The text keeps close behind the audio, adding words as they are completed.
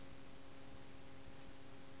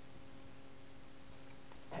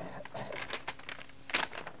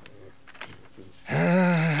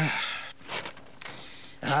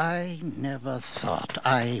I never thought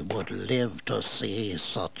I would live to see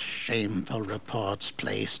such shameful reports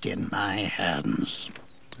placed in my hands.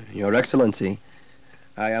 Your Excellency,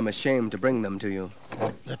 I am ashamed to bring them to you.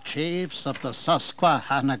 The chiefs of the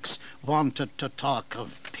Susquehannocks wanted to talk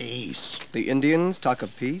of peace. The Indians talk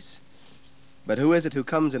of peace? But who is it who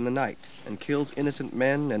comes in the night and kills innocent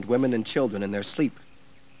men and women and children in their sleep?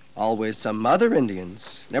 Always some other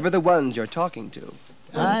Indians, never the ones you're talking to.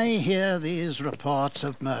 I hear these reports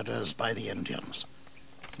of murders by the Indians.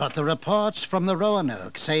 But the reports from the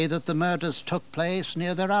Roanoke say that the murders took place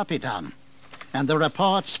near the Rapidan. And the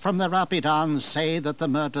reports from the Rapidan say that the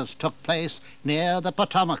murders took place near the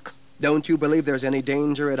Potomac. Don't you believe there's any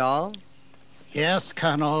danger at all? Yes,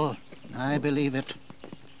 Colonel, I believe it.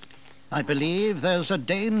 I believe there's a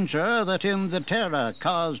danger that in the terror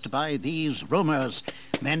caused by these rumors,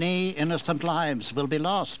 many innocent lives will be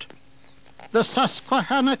lost. The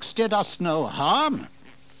Susquehannocks did us no harm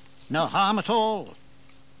at all.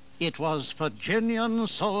 It was Virginian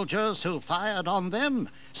soldiers who fired on them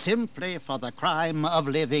simply for the crime of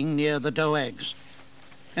living near the Doegs.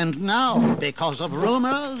 And now, because of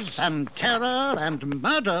rumors and terror and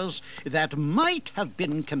murders that might have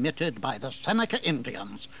been committed by the Seneca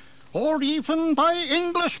Indians, or even by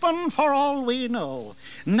Englishmen for all we know,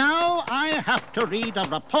 now I have to read a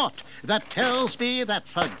report that tells me that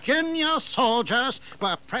Virginia soldiers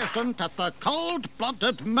were present at the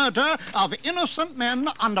cold-blooded murder of innocent men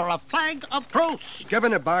under a flag of truce.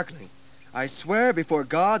 Governor Barclay, I swear before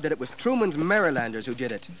God that it was Truman's Marylanders who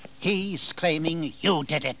did it. He's claiming you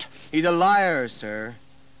did it. He's a liar, sir.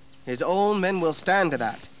 His own men will stand to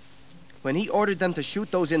that. When he ordered them to shoot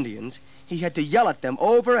those Indians, he had to yell at them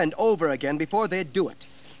over and over again before they'd do it.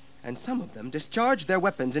 And some of them discharged their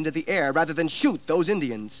weapons into the air rather than shoot those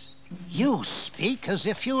Indians. You speak as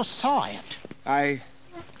if you saw it. I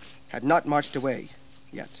had not marched away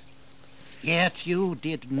yet. Yet you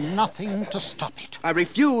did nothing to stop it. I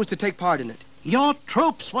refused to take part in it. Your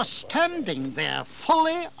troops were standing there,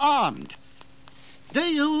 fully armed. Do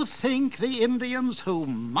you think the Indians who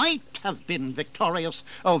might have been victorious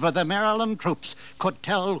over the Maryland troops could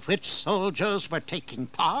tell which soldiers were taking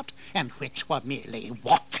part and which were merely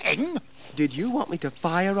watching? Did you want me to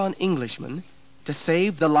fire on Englishmen to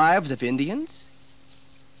save the lives of Indians?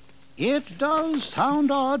 It does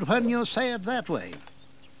sound odd when you say it that way.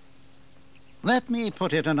 Let me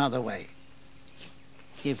put it another way.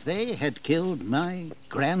 If they had killed my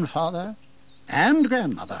grandfather and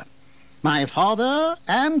grandmother, my father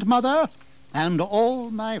and mother, and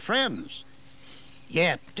all my friends,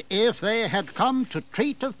 yet if they had come to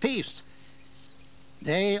treat of peace,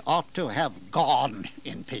 they ought to have gone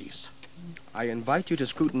in peace. I invite you to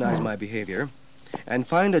scrutinize my behavior and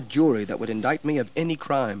find a jury that would indict me of any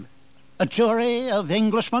crime. A jury of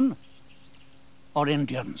Englishmen or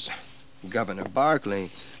Indians? Governor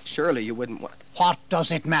Barclay, surely you wouldn't want... What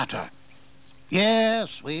does it matter?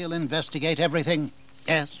 Yes, we'll investigate everything.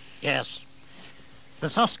 Yes. The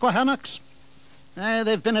Susquehannocks,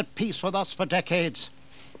 they've been at peace with us for decades.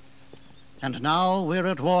 And now we're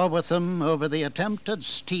at war with them over the attempted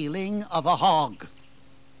stealing of a hog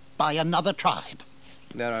by another tribe.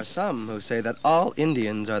 There are some who say that all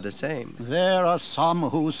Indians are the same. There are some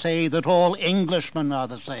who say that all Englishmen are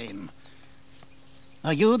the same.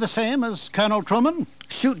 Are you the same as Colonel Truman?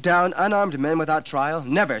 Shoot down unarmed men without trial?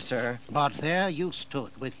 Never, sir. But they're used to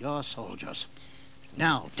it with your soldiers.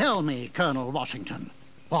 Now, tell me, Colonel Washington,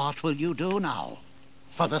 what will you do now?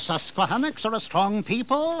 For the Susquehannocks are a strong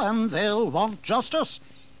people, and they'll want justice.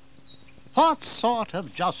 What sort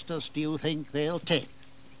of justice do you think they'll take?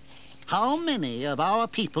 How many of our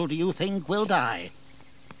people do you think will die?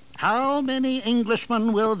 How many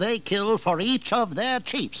Englishmen will they kill for each of their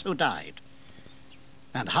chiefs who died?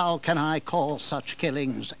 And how can I call such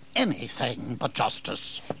killings anything but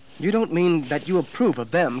justice? You don't mean that you approve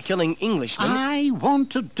of them killing Englishmen? I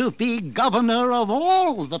wanted to be governor of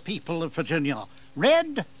all the people of Virginia,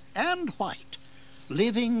 red and white,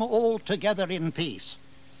 living all together in peace.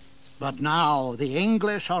 But now the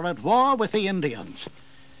English are at war with the Indians.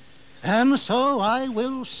 And so I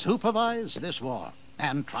will supervise this war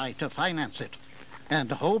and try to finance it,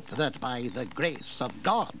 and hope that by the grace of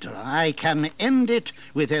God I can end it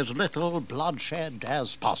with as little bloodshed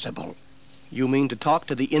as possible. You mean to talk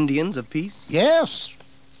to the Indians of peace? Yes,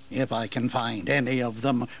 if I can find any of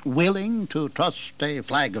them willing to trust a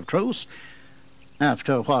flag of truce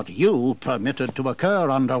after what you permitted to occur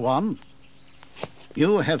under one.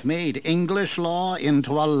 You have made English law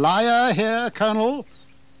into a liar here, Colonel.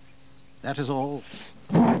 That is all.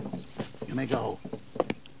 You may go.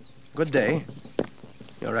 Good day,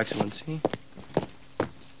 Your Excellency.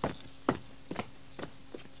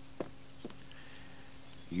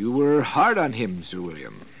 You were hard on him, Sir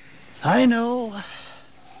William. I know.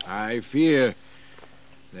 I fear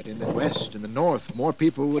that in the west and the north, more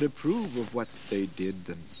people would approve of what they did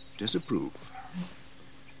than disapprove.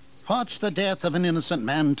 What's the death of an innocent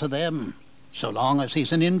man to them, so long as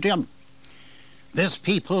he's an Indian? This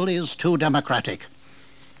people is too democratic.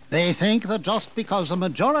 They think that just because a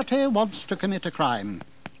majority wants to commit a crime,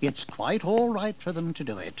 it's quite all right for them to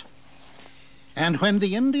do it. And when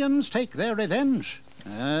the Indians take their revenge,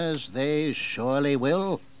 as they surely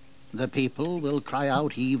will, the people will cry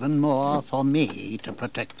out even more for me to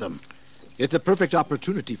protect them. It's a perfect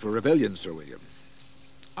opportunity for rebellion, Sir William.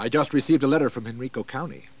 I just received a letter from Henrico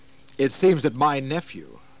County. It seems that my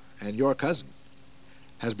nephew and your cousin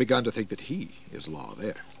has begun to think that he is law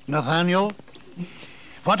there. Nathaniel,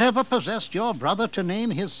 whatever possessed your brother to name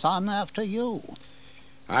his son after you?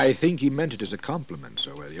 I think he meant it as a compliment,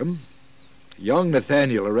 Sir William. Young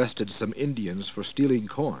Nathaniel arrested some Indians for stealing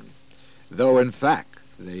corn, though in fact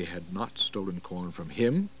they had not stolen corn from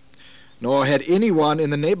him, nor had anyone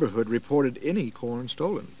in the neighborhood reported any corn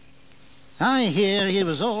stolen. I hear he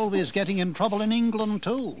was always getting in trouble in England,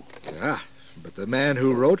 too. Yeah, but the man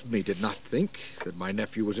who wrote me did not think that my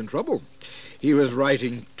nephew was in trouble. He was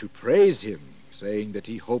writing to praise him, saying that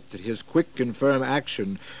he hoped that his quick and firm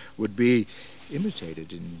action would be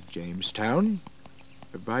imitated in Jamestown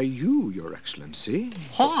by you, Your Excellency.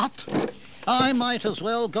 What? I might as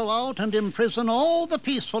well go out and imprison all the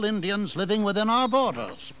peaceful Indians living within our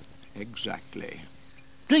borders. Exactly.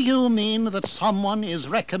 Do you mean that someone is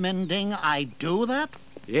recommending I do that?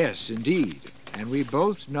 Yes, indeed. And we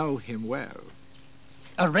both know him well.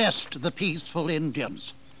 Arrest the peaceful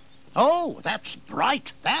Indians. Oh, that's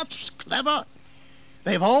bright. That's clever.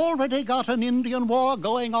 They've already got an Indian war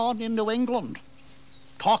going on in New England.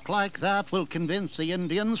 Talk like that will convince the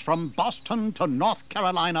Indians from Boston to North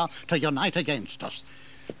Carolina to unite against us.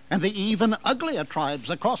 And the even uglier tribes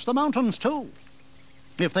across the mountains, too.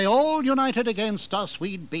 If they all united against us,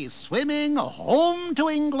 we'd be swimming home to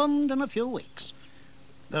England in a few weeks.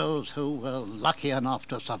 Those who were lucky enough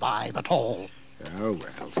to survive at all. Oh,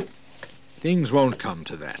 well. Things won't come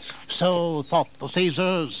to that. So thought the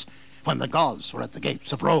Caesars when the gods were at the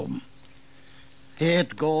gates of Rome.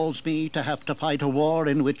 It galls me to have to fight a war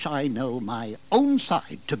in which I know my own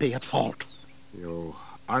side to be at fault. You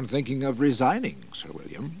aren't thinking of resigning, Sir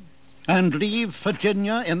William? And leave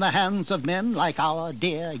Virginia in the hands of men like our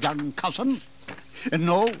dear young cousin?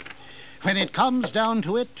 No. When it comes down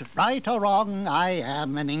to it, right or wrong, I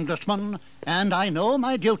am an Englishman, and I know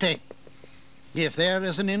my duty. If there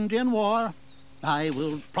is an Indian war, I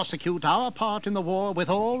will prosecute our part in the war with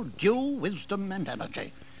all due wisdom and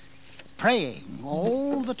energy, praying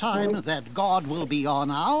all the time that God will be on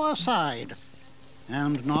our side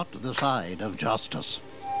and not the side of justice.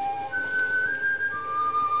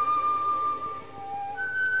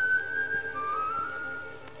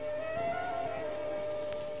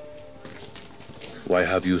 Why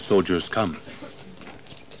have you soldiers come?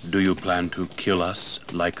 Do you plan to kill us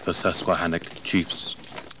like the Susquehannock chiefs?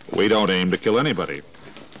 We don't aim to kill anybody.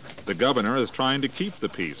 The governor is trying to keep the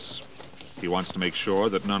peace. He wants to make sure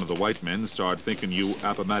that none of the white men start thinking you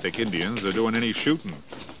Appomattox Indians are doing any shooting.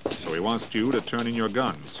 So he wants you to turn in your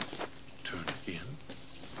guns. Turn in?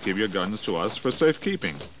 Give your guns to us for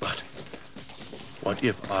safekeeping. But what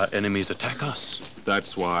if our enemies attack us?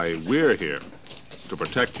 That's why we're here, to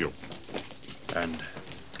protect you. And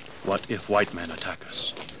what if white men attack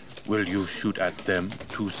us? Will you shoot at them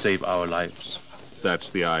to save our lives? That's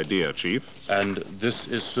the idea, Chief. And this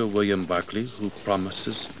is Sir William Berkeley who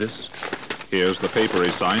promises this? Here's the paper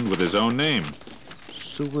he signed with his own name.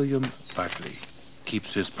 Sir William Berkeley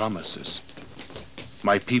keeps his promises.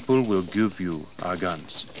 My people will give you our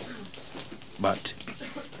guns. But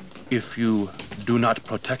if you do not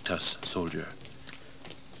protect us, soldier,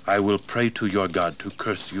 I will pray to your God to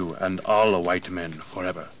curse you and all the white men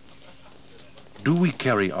forever. Do we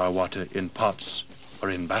carry our water in pots or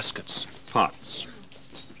in baskets? Pots.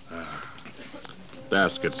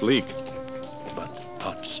 Baskets leak. But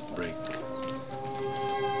pots break.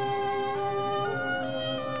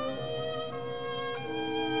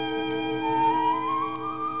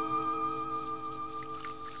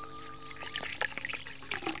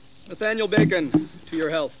 Nathaniel Bacon, to your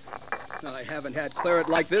health. I haven't had claret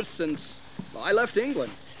like this since I left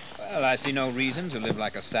England. Well, I see no reason to live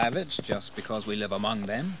like a savage just because we live among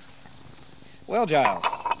them. Well, Giles,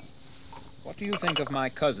 what do you think of my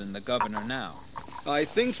cousin, the governor, now? I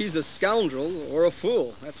think he's a scoundrel or a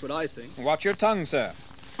fool. That's what I think. Watch your tongue, sir.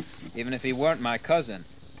 Even if he weren't my cousin,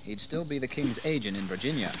 he'd still be the king's agent in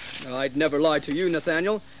Virginia. I'd never lie to you,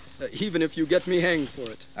 Nathaniel, even if you get me hanged for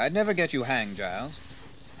it. I'd never get you hanged, Giles.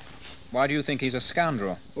 Why do you think he's a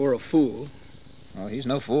scoundrel? Or a fool. Oh, he's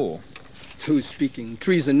no fool. Who's speaking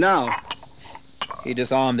treason now? He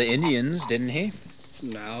disarmed the Indians, didn't he?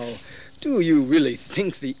 Now, do you really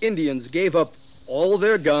think the Indians gave up all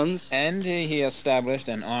their guns? And he established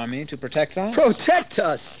an army to protect us? Protect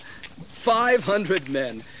us! 500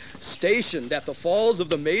 men, stationed at the falls of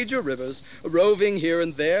the major rivers, roving here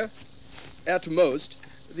and there. At most,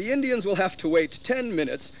 the Indians will have to wait 10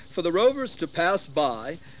 minutes for the rovers to pass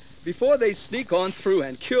by before they sneak on through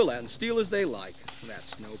and kill and steal as they like.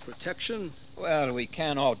 That's no protection. Well, we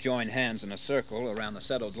can all join hands in a circle around the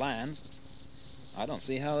settled lands. I don't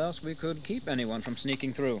see how else we could keep anyone from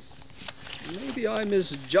sneaking through. Maybe I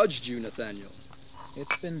misjudged you, Nathaniel.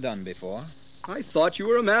 It's been done before. I thought you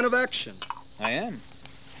were a man of action. I am.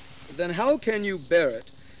 Then how can you bear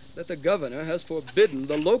it that the governor has forbidden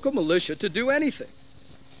the local militia to do anything?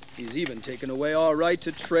 He's even taken away our right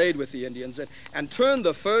to trade with the Indians and turned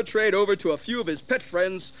the fur trade over to a few of his pet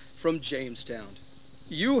friends from Jamestown.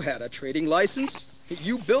 You had a trading license.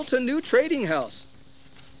 You built a new trading house.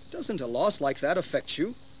 Doesn't a loss like that affect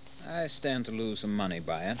you? I stand to lose some money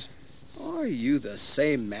by it. Are you the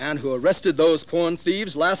same man who arrested those corn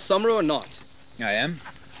thieves last summer or not? I am.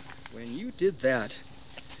 When you did that,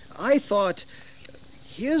 I thought,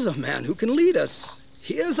 here's a man who can lead us.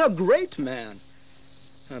 Here's a great man.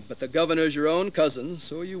 But the governor's your own cousin,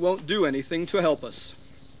 so you won't do anything to help us.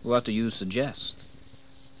 What do you suggest?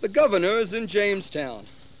 The governor is in Jamestown.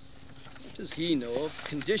 What does he know of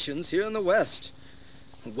conditions here in the West?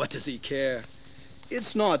 What does he care?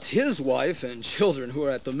 It's not his wife and children who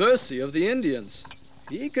are at the mercy of the Indians.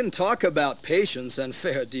 He can talk about patience and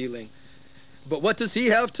fair dealing. But what does he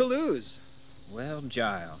have to lose? Well,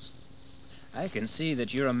 Giles, I can see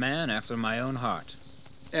that you're a man after my own heart.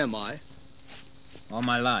 Am I? All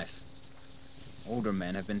my life, older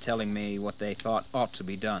men have been telling me what they thought ought to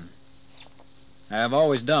be done. I have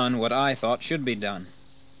always done what I thought should be done.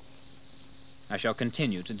 I shall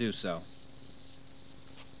continue to do so.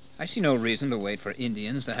 I see no reason to wait for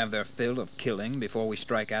Indians to have their fill of killing before we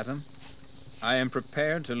strike at them. I am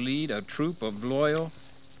prepared to lead a troop of loyal,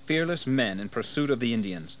 fearless men in pursuit of the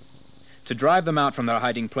Indians, to drive them out from their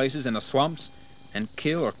hiding places in the swamps and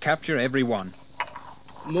kill or capture every one.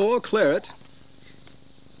 More claret.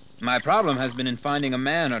 My problem has been in finding a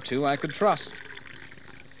man or two I could trust.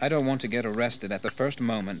 I don't want to get arrested at the first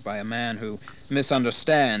moment by a man who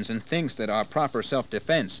misunderstands and thinks that our proper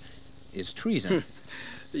self-defense is treason.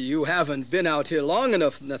 You haven't been out here long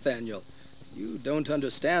enough, Nathaniel. You don't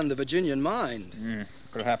understand the Virginian mind.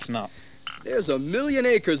 Perhaps not. There's 1 million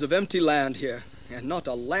acres of empty land here, and not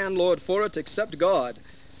a landlord for it except God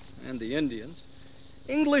and the Indians.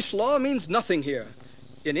 English law means nothing here.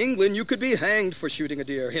 In England, you could be hanged for shooting a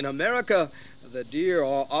deer. In America, the deer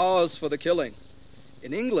are ours for the killing.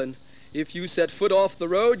 In England, if you set foot off the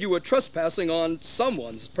road, you were trespassing on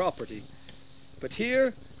someone's property. But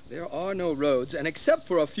here, there are no roads, and except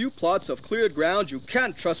for a few plots of cleared ground, you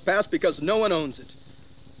can't trespass because no one owns it.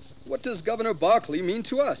 What does Governor Berkeley mean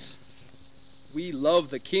to us? We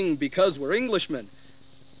love the king because we're Englishmen,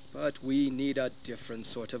 but we need a different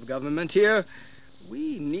sort of government here.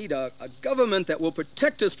 We need a government that will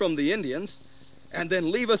protect us from the Indians and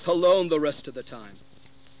then leave us alone the rest of the time.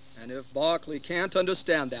 And if Berkeley can't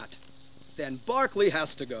understand that, then Berkeley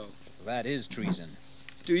has to go. That is treason.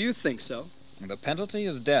 Do you think so? The penalty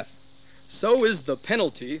is death. So is the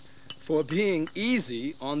penalty for being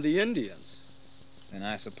easy on the Indians. Then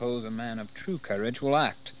I suppose a man of true courage will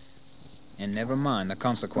act, and never mind the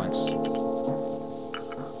consequence.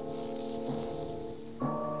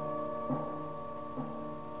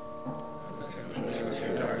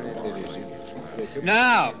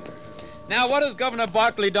 Now, what has Governor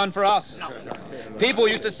Berkeley done for us? People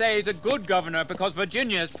used to say he's a good governor because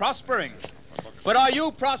Virginia is prospering. But are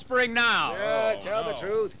you prospering now? Tell the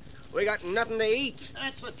truth. We got nothing to eat.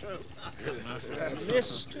 That's the truth.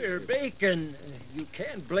 Mr. Bacon, you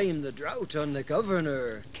can't blame the drought on the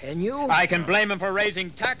governor, can you? I can blame him for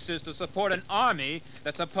raising taxes to support an army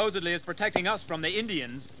that supposedly is protecting us from the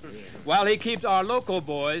Indians, while he keeps our local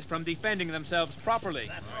boys from defending themselves properly.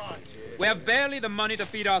 We have barely the money to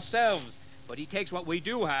feed ourselves, but he takes what we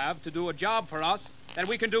do have to do a job for us that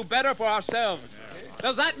we can do better for ourselves.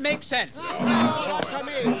 Does that make sense? Not to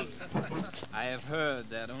me. I have heard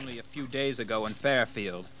that only a few days ago in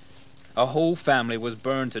Fairfield, a whole family was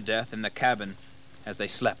burned to death in the cabin as they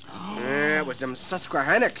slept. It was them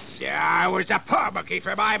Susquehannocks. Yeah, it was the Pamunkey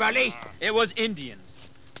from Iberley. It was Indians.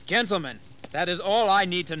 Gentlemen, that is all I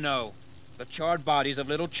need to know. The charred bodies of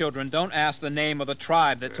little children don't ask the name of the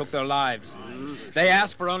tribe that took their lives. They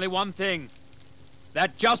ask for only one thing: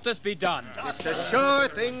 that justice be done. It's a sure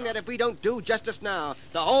thing that if we don't do justice now,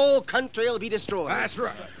 the whole country will be destroyed. That's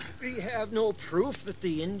right. We have no proof that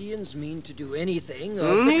the Indians mean to do anything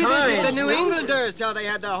of the Neither kind. did the New Englanders till they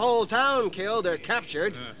had the whole town killed or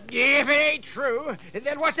captured. If it ain't true,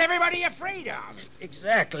 then what's everybody afraid of?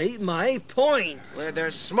 Exactly my point. Where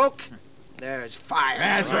there's smoke, there's fire.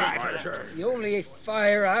 That's right. Sure. The only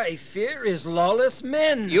fire I fear is lawless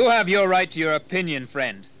men. You have your right to your opinion,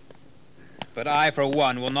 friend. But I, for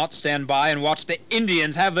one, will not stand by and watch the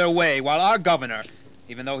Indians have their way while our governor,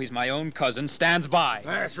 even though he's my own cousin, stands by.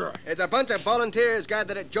 That's right. It's a bunch of volunteers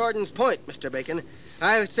gathered at Jordan's Point, Mr. Bacon.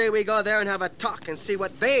 I say we go there and have a talk and see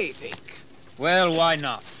what they think. Well, why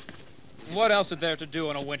not? What else is there to do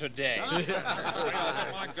on a winter day?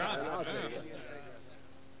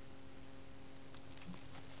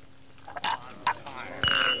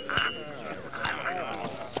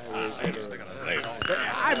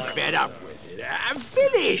 I'm fed up with it. I'm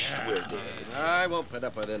finished with it. I won't put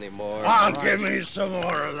up with any more. Give me some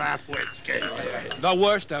more of that whiskey. The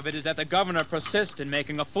worst of it is that the governor persists in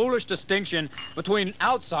making a foolish distinction between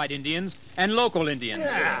outside Indians and local Indians.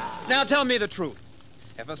 Now tell me the truth.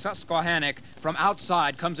 If a Susquehannock from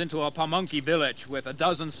outside comes into a Pamunkey village with a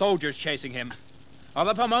dozen soldiers chasing him, are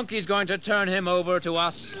the Pamunkeys going to turn him over to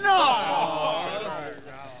us? No!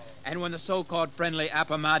 And when the so-called friendly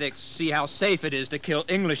Appomattox see how safe it is to kill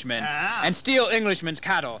Englishmen and steal Englishmen's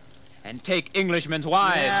cattle and take Englishmen's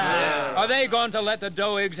wives, are they going to let the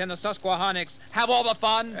Doigs and the Susquehannocks have all the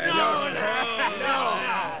fun? No!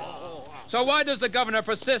 So why does the governor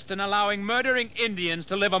persist in allowing murdering Indians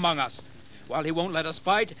to live among us, while he won't let us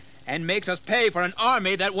fight and makes us pay for an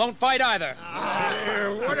army that won't fight either?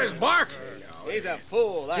 What is Barker? He's a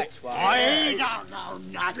fool, that's why. I don't know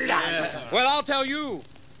nothing. Well, I'll tell you.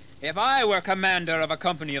 If I were commander of a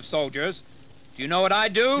company of soldiers, do you know what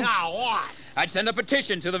I'd do? Now what? I'd send a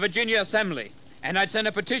petition to the Virginia Assembly, and I'd send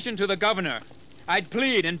a petition to the governor. I'd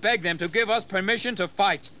plead and beg them to give us permission to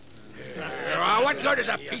fight. What good is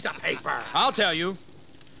a piece of paper? I'll tell you.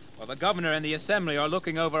 While the governor and the Assembly are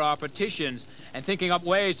looking over our petitions and thinking up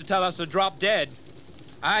ways to tell us to drop dead,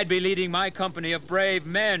 I'd be leading my company of brave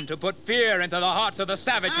men to put fear into the hearts of the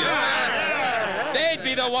savages. They'd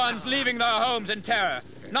be the ones leaving their homes in terror,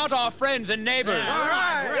 not our friends and neighbors.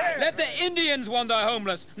 Let the Indians wander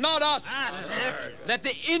homeless, not us. That's it. Let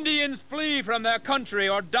the Indians flee from their country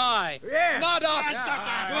or die, not us.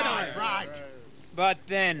 Right. But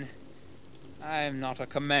then, I'm not a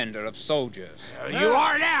commander of soldiers. You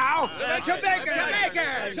are now.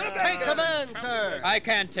 Take command, sir. I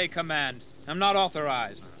can't take command. I'm not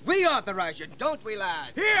authorized. We authorize you, don't we,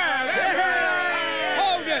 lad?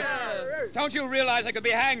 Hold it! Don't you realize I could be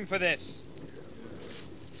hanged for this?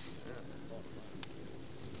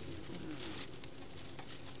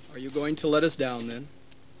 Are you going to let us down, then?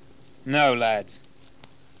 No, lads.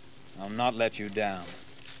 I'll not let you down.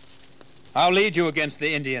 I'll lead you against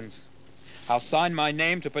the Indians. I'll sign my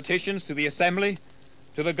name to petitions to the Assembly,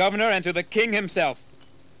 to the governor, and to the king himself.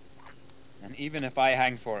 And even if I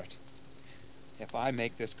hang for it, if I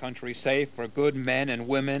make this country safe for good men and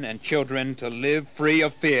women and children to live free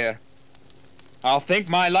of fear, I'll think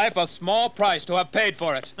my life a small price to have paid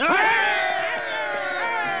for it.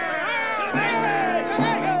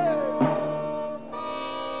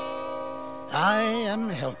 I am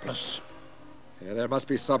helpless. There must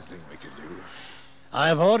be something we can do.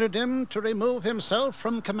 I've ordered him to remove himself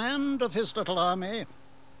from command of his little army,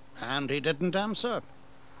 and he didn't answer.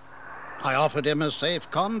 I offered him a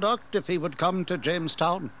safe conduct if he would come to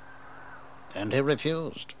Jamestown, and he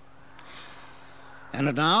refused.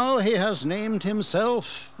 And now he has named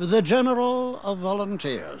himself the General of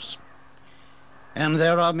Volunteers, and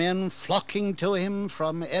there are men flocking to him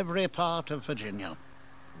from every part of Virginia.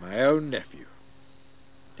 My own nephew.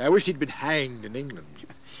 I wish he'd been hanged in England.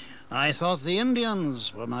 I thought the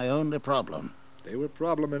Indians were my only problem. They were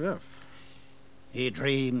problem enough. He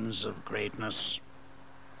dreams of greatness.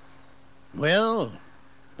 Well,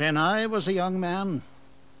 when I was a young man,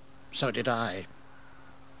 so did I.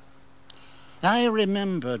 I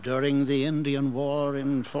remember during the Indian War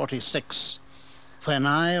in '46, when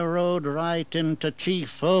I rode right into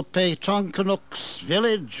Chief Opechancanoug's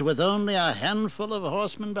village with only a handful of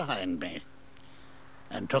horsemen behind me,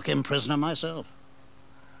 and took him prisoner myself.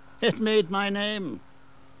 It made my name.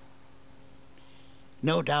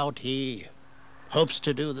 No doubt he hopes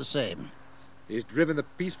to do the same. He's driven the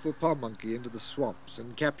peaceful Pamunkey into the swamps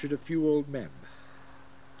and captured a few old men.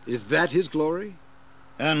 Is that his glory?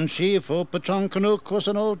 And Chief Opechancanough was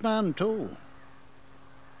an old man, too.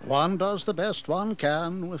 One does the best one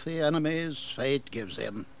can with the enemies fate gives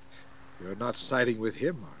him. You're not siding with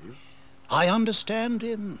him, are you? I understand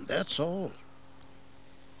him, that's all.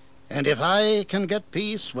 And if I can get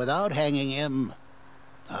peace without hanging him,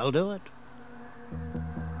 I'll do it.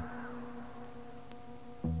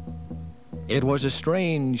 It was a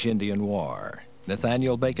strange Indian war.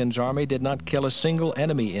 Nathaniel Bacon's army did not kill a single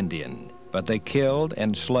enemy Indian, but they killed,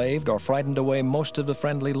 enslaved, or frightened away most of the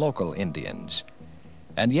friendly local Indians.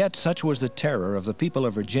 And yet such was the terror of the people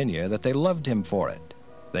of Virginia that they loved him for it.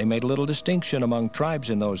 They made little distinction among tribes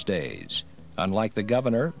in those days. Unlike the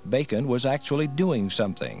governor, Bacon was actually doing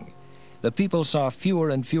something. The people saw fewer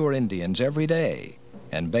and fewer Indians every day,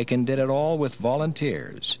 and Bacon did it all with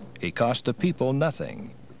volunteers. He cost the people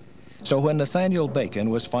nothing. So when Nathaniel Bacon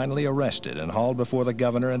was finally arrested and hauled before the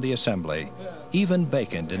governor and the assembly, even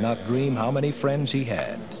Bacon did not dream how many friends he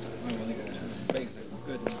had.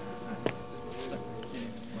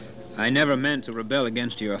 I never meant to rebel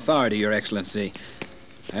against your authority, Your Excellency.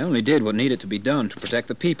 I only did what needed to be done to protect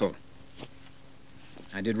the people.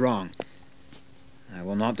 I did wrong. I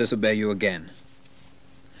will not disobey you again.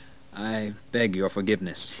 I beg your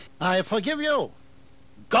forgiveness. I forgive you.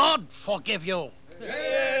 God forgive you.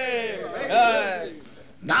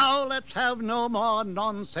 Now let's have no more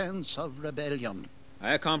nonsense of rebellion.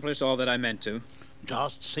 I accomplished all that I meant to.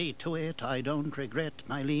 Just see to it I don't regret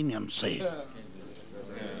my leniency.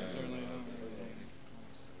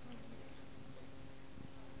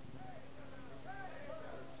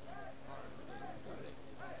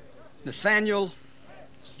 Nathaniel,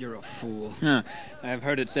 you're a fool. I've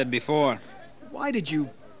heard it said before. Why did you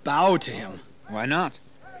bow to him? Why not?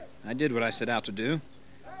 I did what I set out to do.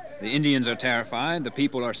 The Indians are terrified, the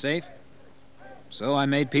people are safe. So I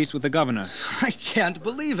made peace with the governor. I can't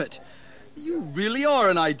believe it. You really are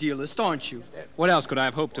an idealist, aren't you? What else could I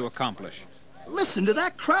have hoped to accomplish? Listen to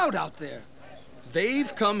that crowd out there.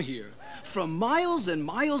 They've come here from miles and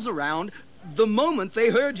miles around the moment they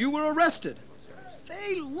heard you were arrested.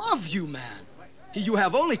 They love you, man. You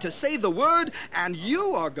have only to say the word, and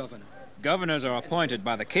you are governor. Governors are appointed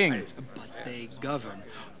by the king. But they govern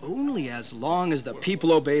only as long as the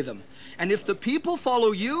people obey them. And if the people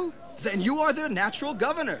follow you, then you are their natural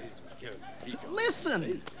governor.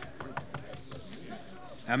 Listen.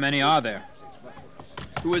 How many are there?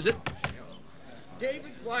 Who is it?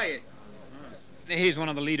 David Wyatt. He's one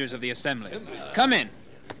of the leaders of the assembly. Come in.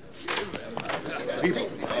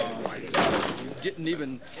 Didn't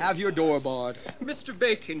even have your door barred. Mr.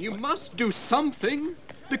 Bacon, you must do something.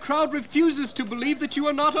 The crowd refuses to believe that you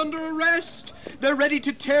are not under arrest. They're ready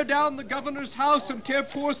to tear down the governor's house and tear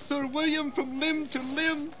poor Sir William from limb to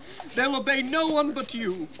limb. They'll obey no one but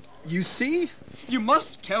you. You see? You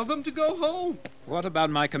must tell them to go home. What about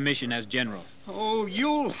my commission as general? Oh,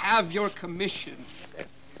 you'll have your commission.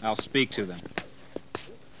 I'll speak to them.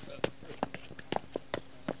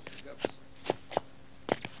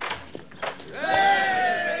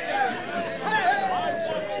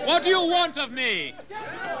 What do you want of me?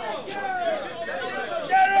 General Bacon!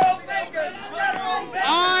 General Bacon!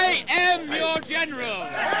 I am your general!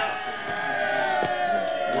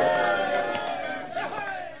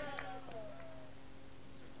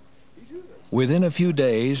 Within a few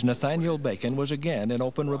days, Nathaniel Bacon was again in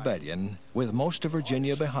open rebellion, with most of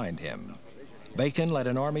Virginia behind him. Bacon led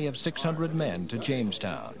an army of 600 men to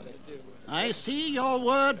Jamestown. I see your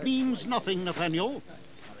word means nothing, Nathaniel.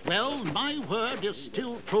 Well, my word is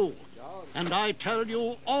still true. And I tell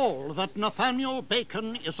you all that Nathaniel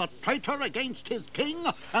Bacon is a traitor against his king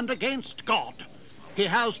and against God. He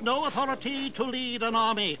has no authority to lead an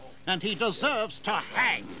army, and he deserves to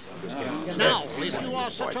hang. Now, if you are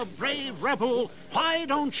such a brave rebel, why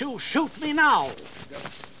don't you shoot me now?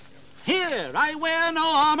 Here, I wear no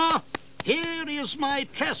armor. Here is my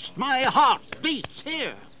chest, my heart beats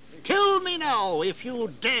here. Kill me now, if you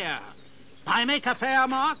dare. I make a fair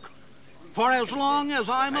mark. For as long as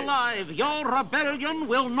I'm alive, your rebellion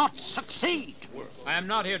will not succeed. I am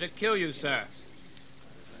not here to kill you, sir.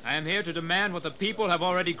 I am here to demand what the people have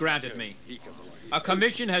already granted me. A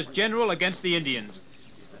commission as general against the Indians.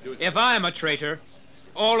 If I am a traitor,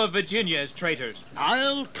 all of Virginia is traitors.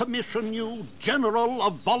 I'll commission you general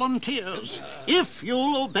of volunteers if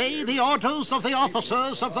you'll obey the orders of the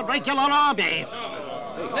officers of the regular army.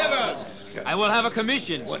 Never! I will have a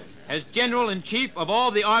commission as general-in-chief of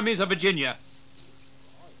all the armies of Virginia.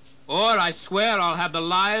 Or I swear I'll have the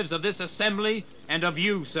lives of this assembly and of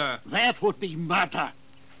you, sir. That would be murder.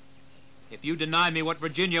 If you deny me what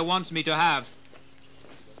Virginia wants me to have,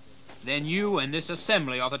 then you and this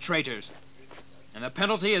assembly are the traitors. And the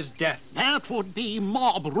penalty is death. That would be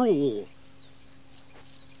mob rule.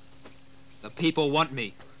 The people want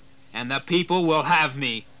me, and the people will have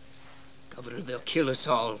me. Governor, they'll kill us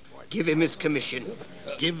all. Give him his commission.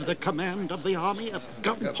 Give the command of the army at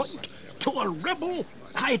gunpoint to a rebel?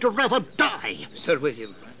 I'd rather die. Sir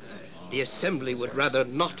William, the Assembly would rather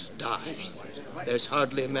not die. There's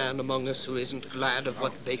hardly a man among us who isn't glad of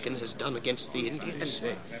what Bacon has done against the Indians.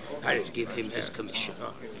 I'll give him his commission.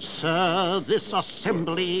 Sir, this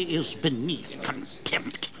assembly is beneath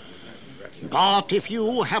contempt. But if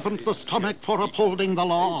you haven't the stomach for upholding the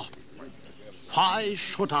law, why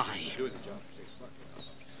should I?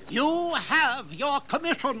 You have your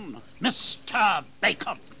commission, Mr.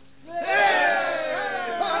 Bacon.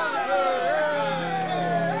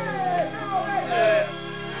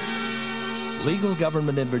 Legal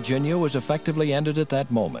government in Virginia was effectively ended at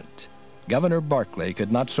that moment. Governor Barclay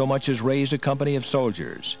could not so much as raise a company of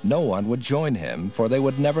soldiers. No one would join him, for they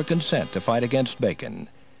would never consent to fight against Bacon.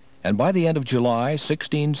 And by the end of July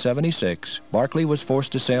 1676, Barclay was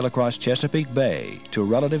forced to sail across Chesapeake Bay to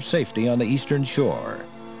relative safety on the eastern shore.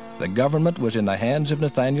 The government was in the hands of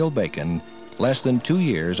Nathaniel Bacon less than 2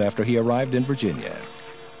 years after he arrived in Virginia.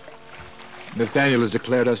 Nathaniel has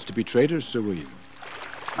declared us to be traitors, Sir William.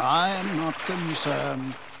 I am not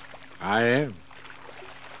concerned. I am.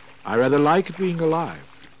 I rather like being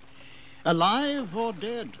alive. Alive or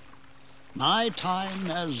dead, my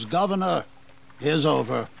time as governor is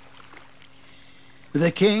over.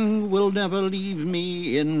 The king will never leave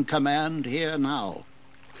me in command here now.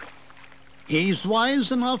 He's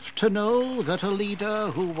wise enough to know that a leader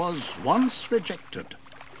who was once rejected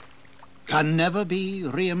can never be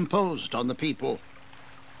reimposed on the people.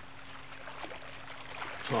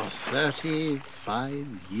 For 35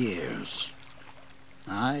 years,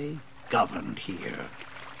 I governed here,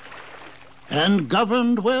 and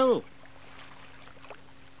governed well.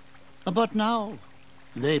 But now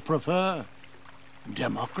they prefer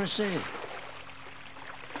democracy.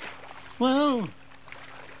 Well,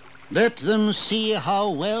 let them see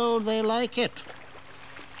how well they like it.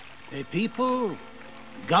 A people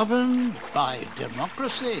governed by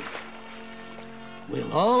democracy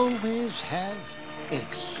will always have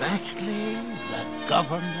exactly the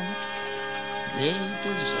government they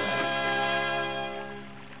deserve.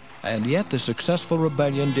 And yet the successful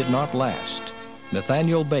rebellion did not last.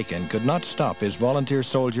 Nathaniel Bacon could not stop his volunteer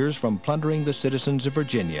soldiers from plundering the citizens of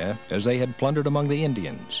Virginia as they had plundered among the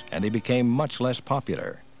Indians, and he became much less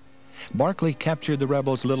popular. Barclay captured the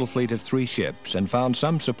rebels' little fleet of 3 ships and found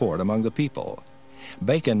some support among the people.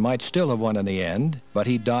 Bacon might still have won in the end, but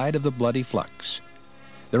he died of the bloody flux.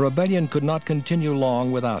 The rebellion could not continue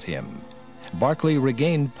long without him. Barclay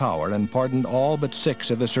regained power and pardoned all but 6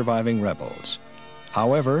 of the surviving rebels.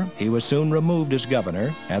 However, he was soon removed as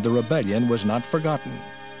governor, and the rebellion was not forgotten.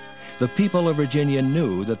 The people of Virginia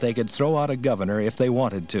knew that they could throw out a governor if they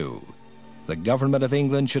wanted to. The government of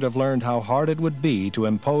England should have learned how hard it would be to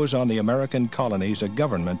impose on the American colonies a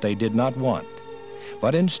government they did not want.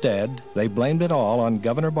 But instead, they blamed it all on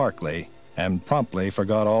Governor Barclay and promptly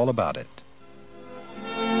forgot all about it.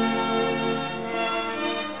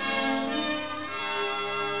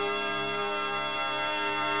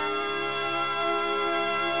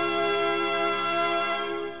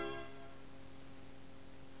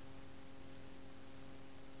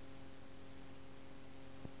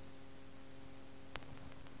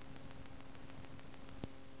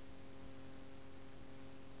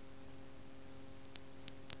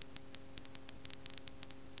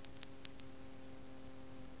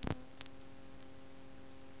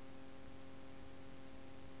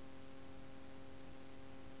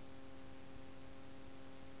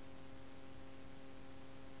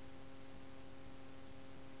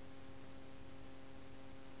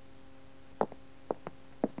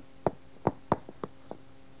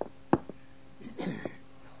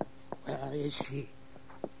 Where is she?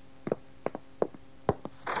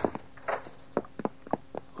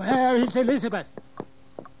 Where is Elizabeth?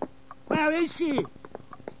 Where is she?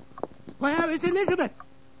 Where is Elizabeth?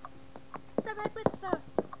 Sir Edward, sir,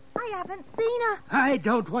 I haven't seen her. I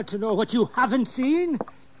don't want to know what you haven't seen.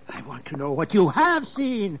 I want to know what you have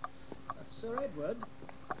seen. Sir Edward,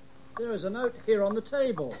 there is a note here on the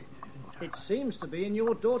table. It seems to be in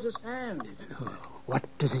your daughter's hand. What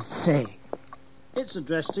does it say? It's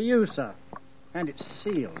addressed to you, sir, and it's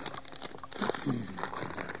sealed.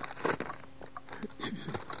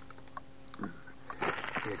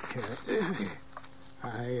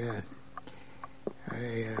 I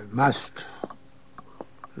must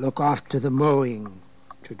look after the mowing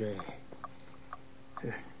today.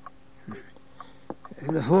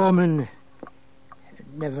 The foreman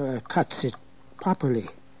never cuts it properly.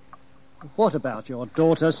 What about your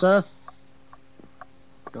daughter, sir?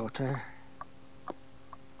 Daughter?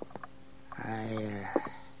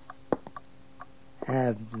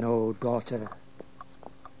 have no daughter.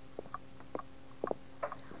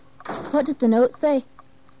 What does the note say?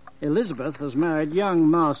 Elizabeth has married young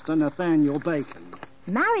Master Nathaniel Bacon.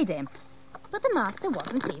 Married him? But the master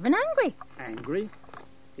wasn't even angry. Angry?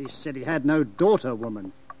 He said he had no daughter,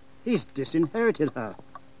 woman. He's disinherited her.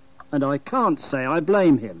 And I can't say I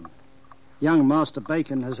blame him. Young Master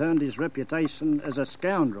Bacon has earned his reputation as a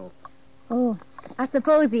scoundrel. Oh, I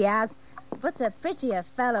suppose he has. But a prettier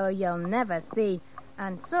fellow you'll never see,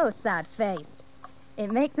 and so sad-faced.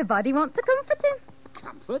 It makes a body want to comfort him.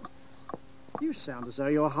 Comfort? You sound as though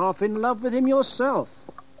you're half in love with him yourself.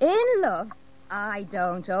 In love? I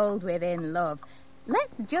don't hold with in love.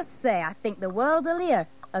 Let's just say I think the world'll hear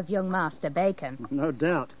of young Master Bacon. No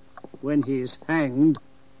doubt. When he's hanged.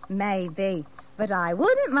 Maybe. But I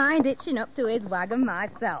wouldn't mind hitching up to his wagon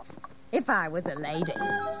myself, if I was a lady.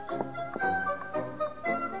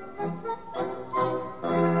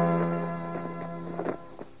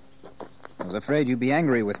 I was afraid you'd be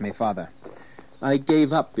angry with me, Father. I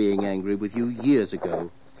gave up being angry with you years ago.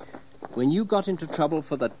 When you got into trouble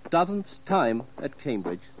for the dozenth time at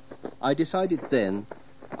Cambridge, I decided then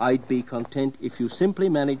I'd be content if you simply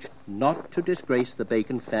managed not to disgrace the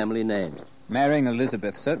Bacon family name. Marrying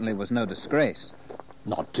Elizabeth certainly was no disgrace.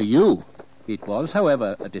 Not to you. It was,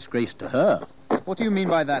 however, a disgrace to her. What do you mean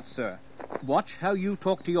by that, sir? Watch how you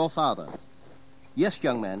talk to your father. Yes,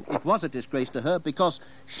 young man, it was a disgrace to her because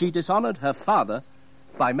she dishonored her father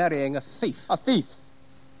by marrying a thief. A thief?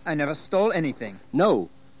 I never stole anything. No,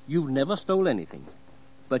 you never stole anything.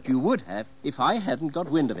 But you would have if I hadn't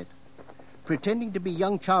got wind of it. Pretending to be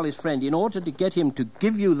young Charlie's friend in order to get him to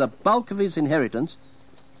give you the bulk of his inheritance.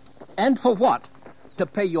 And for what? To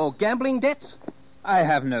pay your gambling debts? I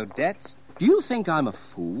have no debts. Do you think I'm a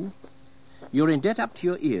fool? You're in debt up to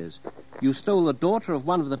your ears. You stole the daughter of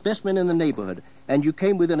one of the best men in the neighborhood, and you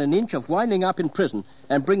came within an inch of winding up in prison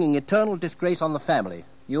and bringing eternal disgrace on the family.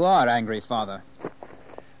 You are angry, Father.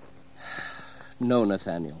 No,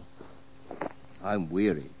 Nathaniel. I'm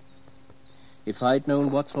weary. If I'd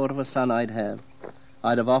known what sort of a son I'd have,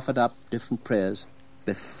 I'd have offered up different prayers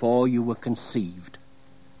before you were conceived.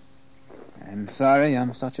 I'm sorry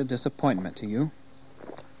I'm such a disappointment to you.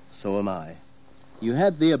 So am I. You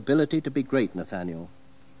had the ability to be great, Nathaniel.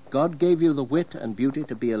 God gave you the wit and beauty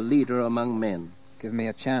to be a leader among men. Give me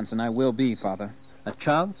a chance and I will be, Father. A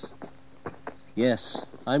chance? Yes,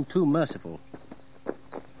 I'm too merciful.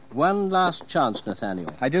 One last chance,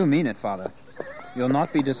 Nathaniel. I do mean it, Father. You'll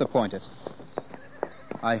not be disappointed.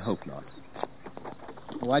 I hope not.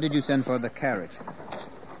 Why did you send for the carriage?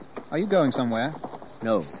 Are you going somewhere?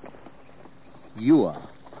 No. You are.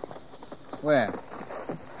 Where?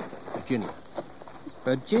 Virginia.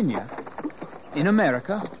 Virginia? In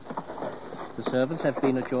America? The servants have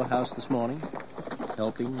been at your house this morning,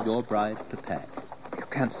 helping your bride to pack. You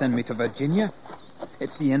can't send me to Virginia.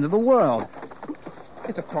 It's the end of the world.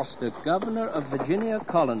 It's across the... governor of Virginia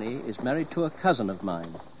Colony is married to a cousin of mine.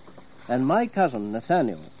 And my cousin,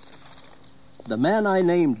 Nathaniel, the man I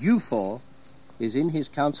named you for, is in his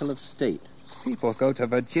Council of State. People go to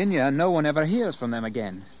Virginia and no one ever hears from them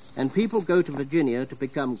again. And people go to Virginia to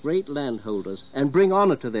become great landholders and bring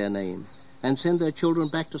honor to their name and send their children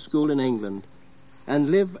back to school in England and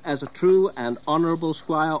live as a true and honorable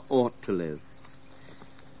squire ought to live.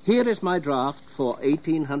 Here is my draft for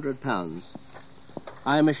 £1,800.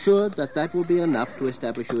 I am assured that that will be enough to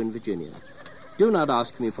establish you in Virginia. Do not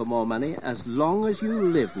ask me for more money as long as you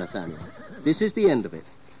live, Nathaniel. This is the end of it.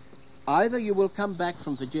 Either you will come back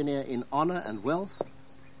from Virginia in honor and wealth,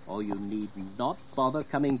 or you need not bother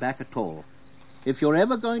coming back at all. If you're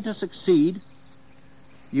ever going to succeed,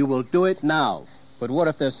 you will do it now. But what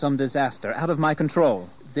if there's some disaster out of my control?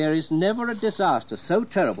 There is never a disaster so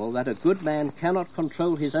terrible that a good man cannot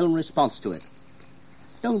control his own response to it.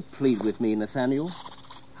 Don't plead with me, Nathaniel.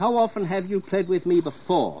 How often have you pled with me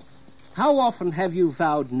before? How often have you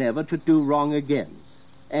vowed never to do wrong again?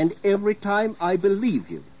 And every time I believe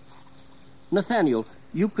you. Nathaniel,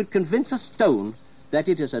 you could convince a stone that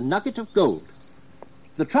it is a nugget of gold.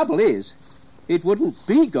 The trouble is, it wouldn't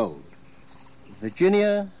be gold.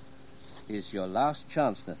 Virginia is your last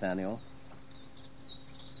chance, Nathaniel.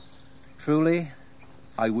 Truly,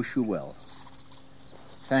 I wish you well.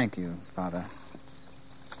 Thank you, Father.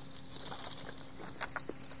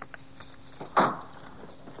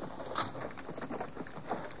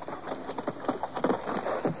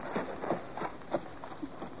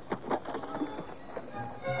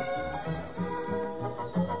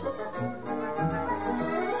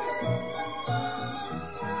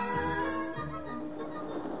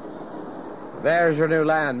 There's your new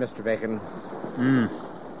land, Mr. Bacon.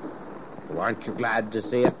 Aren't you glad to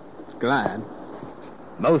see it? Glad?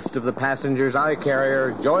 Most of the passengers I carry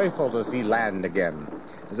are joyful to see land again.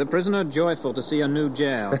 Is a prisoner joyful to see a new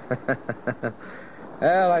jail?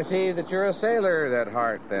 Well, I see that you're a sailor at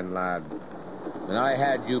heart, then, lad. And I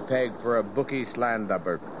had you pegged for a bookish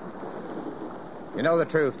landlubber. You know the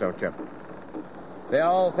truth, don't you? They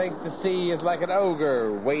all think the sea is like an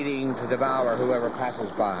ogre waiting to devour whoever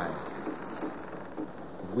passes by.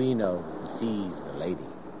 We know that the sea's a lady.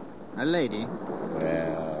 A lady?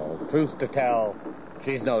 Well, truth to tell,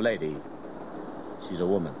 she's no lady. She's a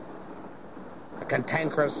woman. A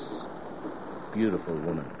cantankerous, beautiful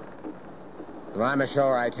woman. When I'm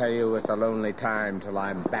ashore, I tell you, it's a lonely time till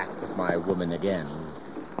I'm back with my woman again.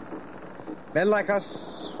 Men like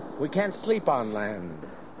us, we can't sleep on land.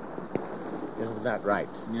 Isn't that right?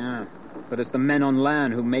 Yeah, but it's the men on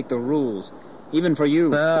land who make the rules, even for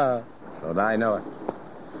you. So I know it.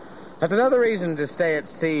 That's another reason to stay at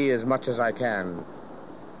sea as much as I can.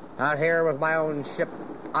 Out here with my own ship,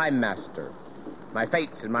 I'm master. My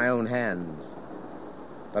fate's in my own hands.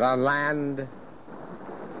 But on land,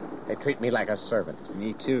 they treat me like a servant.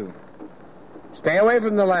 Me too. Stay away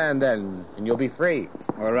from the land, then, and you'll be free.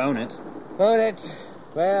 Or own it. Own it?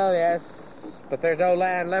 Well, yes. But there's no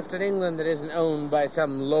land left in England that isn't owned by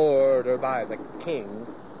some lord or by the king.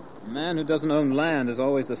 A man who doesn't own land is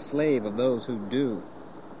always the slave of those who do.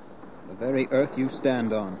 The very earth you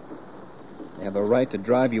stand on. They have the right to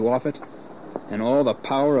drive you off it, and all the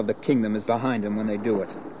power of the kingdom is behind them when they do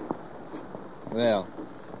it. Well,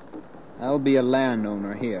 I'll be a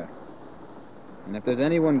landowner here. And if there's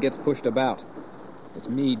anyone gets pushed about, it's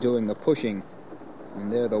me doing the pushing,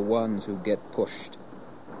 and they're the ones who get pushed.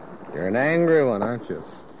 You're an angry one, aren't you?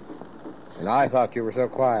 And I thought you were so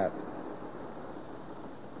quiet.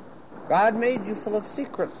 God made you full of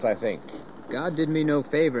secrets, I think. God did me no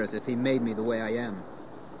favors if he made me the way I am.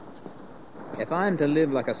 If I'm to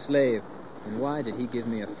live like a slave, then why did he give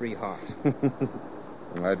me a free heart?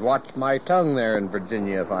 I'd watch my tongue there in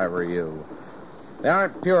Virginia if I were you. They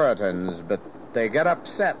aren't Puritans, but they get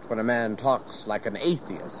upset when a man talks like an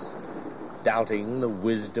atheist, doubting the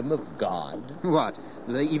wisdom of God. What?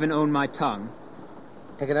 Do they even own my tongue?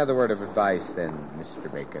 Take another word of advice, then,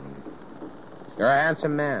 Mr. Bacon. You're a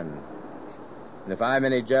handsome man. And if I'm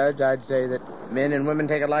any judge, I'd say that men and women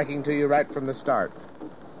take a liking to you right from the start.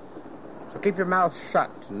 So keep your mouth shut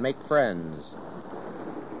and make friends.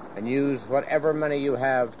 And use whatever money you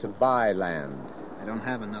have to buy land. I don't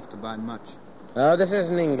have enough to buy much. No, this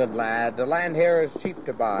isn't England, lad. The land here is cheap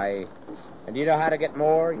to buy. And you know how to get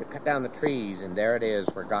more? You cut down the trees, and there it is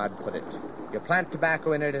where God put it. You plant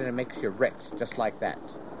tobacco in it, and it makes you rich, just like that.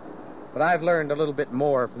 But I've learned a little bit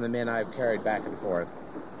more from the men I've carried back and forth.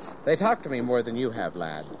 They talk to me more than you have,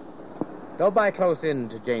 lad. Don't buy close in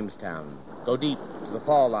to Jamestown. Go deep to the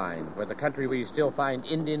fall line, where the country where you still find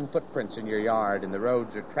Indian footprints in your yard, and the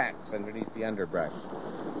roads are tracks underneath the underbrush.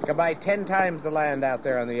 You can buy 10 times the land out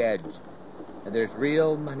there on the edge. And there's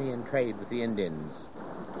real money in trade with the Indians.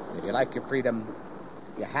 If you like your freedom,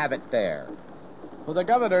 you have it there. Well, the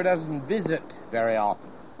governor doesn't visit very often.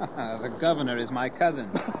 The governor is my cousin.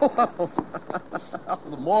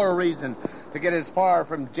 The more reason to get as far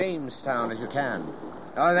from Jamestown as you can.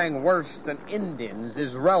 The only thing worse than Indians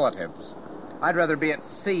is relatives. I'd rather be at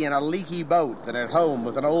sea in a leaky boat than at home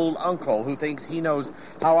with an old uncle who thinks he knows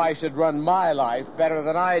how I should run my life better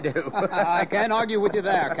than I do. I can't argue with you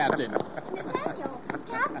there, Captain. Nathaniel,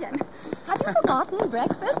 Captain, have you forgotten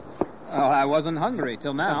breakfast? Oh, I wasn't hungry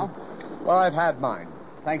till now. Well, I've had mine.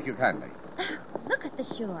 Thank you kindly. Look at the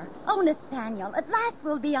shore. Oh, Nathaniel, at last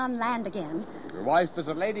we'll be on land again. Your wife is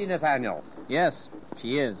a lady, Nathaniel. Yes,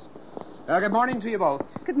 she is. Good morning to you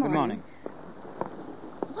both. Good morning. Good morning.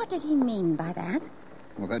 What did he mean by that?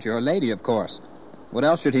 Well, that you're a lady, of course. What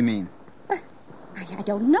else should he mean? I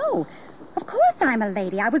don't know. Of course I'm a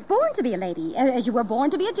lady. I was born to be a lady, as you were born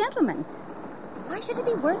to be a gentleman. Why should it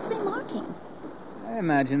be worth remarking? I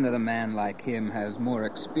imagine that a man like him has more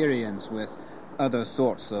experience with other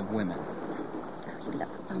sorts of women. Oh, you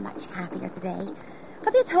look so much happier today.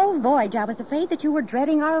 For this whole voyage, I was afraid that you were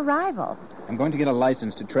dreading our arrival. I'm going to get a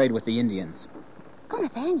license to trade with the Indians. Oh,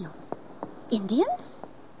 Nathaniel. Indians?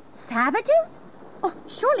 Savages? Oh,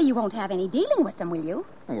 surely you won't have any dealing with them, will you?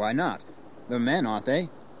 Why not? They're men, aren't they?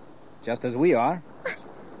 Just as we are.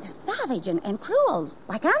 They're savage and cruel,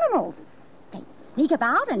 like animals. They sneak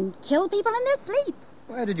about and kill people in their sleep.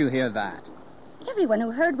 Where did you hear that? Everyone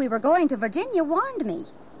who heard we were going to Virginia warned me.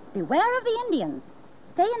 Beware of the Indians.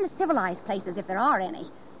 Stay in the civilized places if there are any.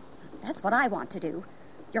 That's what I want to do.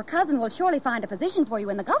 Your cousin will surely find a position for you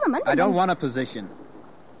in the government. I don't want a position.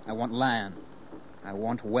 I want land. I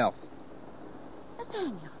want wealth.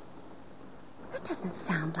 Nathaniel, that doesn't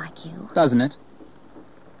sound like you. Doesn't it?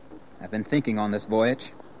 I've been thinking on this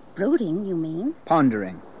voyage. Brooding, you mean?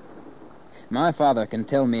 Pondering. My father can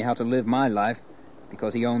tell me how to live my life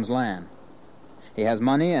because he owns land. He has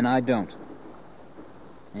money and I don't.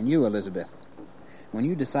 And you, Elizabeth, when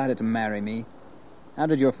you decided to marry me, how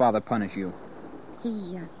did your father punish you?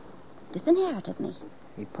 He disinherited me.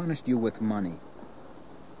 He punished you with money.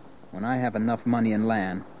 When I have enough money and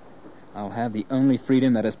land, I'll have the only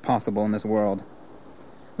freedom that is possible in this world.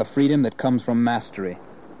 The freedom that comes from mastery.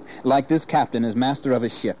 Like this captain is master of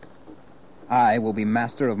his ship, I will be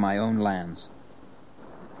master of my own lands.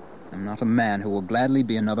 I'm not a man who will gladly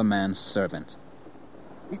be another man's servant.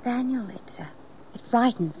 Nathaniel, it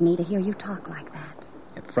frightens me to hear you talk like that.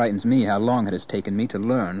 It frightens me how long it has taken me to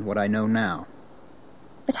learn what I know now.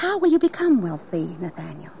 But how will you become wealthy,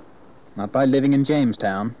 Nathaniel? Not by living in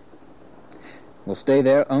Jamestown. We'll stay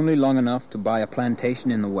there only long enough to buy a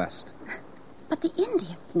plantation in the West. But the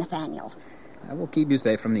Indians, Nathaniel. I will keep you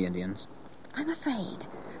safe from the Indians. I'm afraid.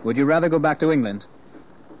 Would you rather go back to England?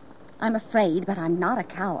 I'm afraid, but I'm not a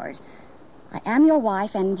coward. I am your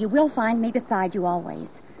wife, and you will find me beside you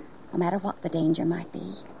always, no matter what the danger might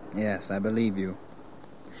be. Yes, I believe you.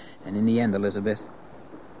 And in the end, Elizabeth,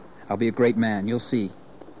 I'll be a great man, you'll see.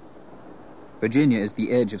 Virginia is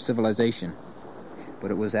the edge of civilization,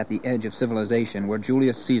 but it was at the edge of civilization where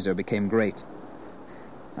Julius Caesar became great.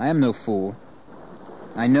 I am no fool.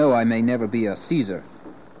 I know I may never be a Caesar,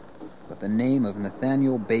 but the name of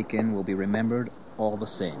Nathaniel Bacon will be remembered all the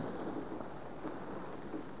same.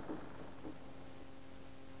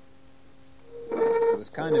 It was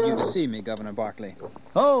kind of you to see me, Governor Berkeley.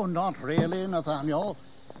 Oh, not really, Nathaniel.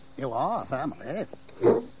 You are a family.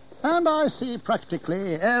 And I see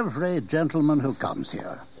practically every gentleman who comes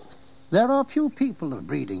here. There are few people of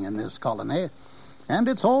breeding in this colony, and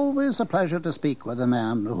it's always a pleasure to speak with a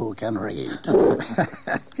man who can read.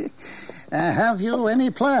 Have you any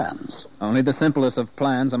plans? Only the simplest of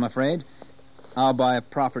plans, I'm afraid. I'll buy a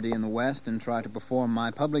property in the West and try to perform my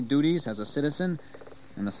public duties as a citizen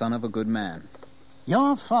and the son of a good man.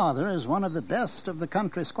 Your father is one of the best of the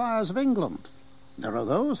country squires of England. There are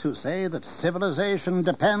those who say that civilization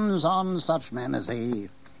depends on such men as he.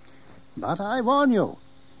 But I warn you,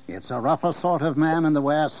 it's a rougher sort of man in the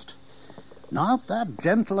West. Not that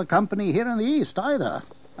gentle a company here in the East, either.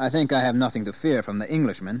 I think I have nothing to fear from the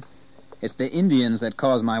Englishmen. It's the Indians that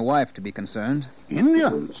cause my wife to be concerned.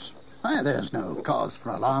 Indians? Why, there's no cause for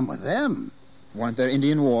alarm with them. Weren't there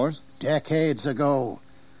Indian wars? Decades ago.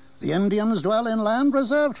 The Indians dwell in land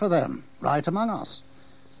reserved for them, right among us.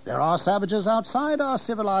 There are savages outside our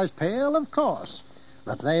civilized pale, of course,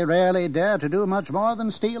 but they rarely dare to do much more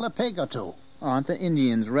than steal a pig or two. Aren't the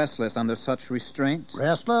Indians restless under such restraints?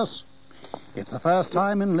 Restless? It's the first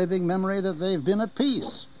time in living memory that they've been at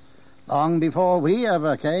peace. Long before we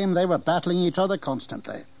ever came, they were battling each other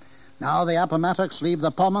constantly. Now the Appomattox leave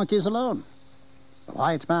the Pamunkeys alone. The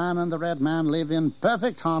white man and the red man live in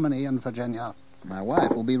perfect harmony in Virginia. My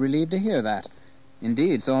wife will be relieved to hear that.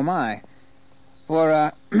 Indeed, so am I.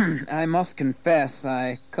 For, I must confess,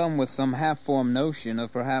 I come with some half-formed notion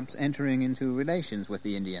of perhaps entering into relations with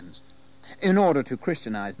the Indians, in order to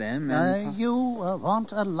Christianize them and... You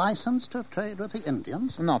want a license to trade with the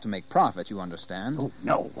Indians? Not to make profit, you understand. Oh,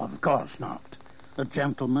 no, of course not. A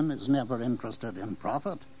gentleman is never interested in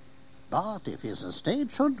profit. But if his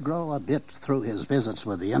estate should grow a bit through his visits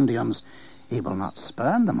with the Indians, he will not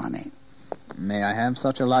spurn the money. May I have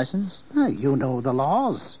such a license? You know the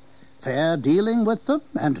laws. Fair dealing with them,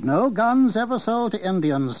 and no guns ever sold to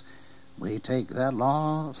Indians. We take that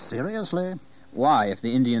law seriously. Why, if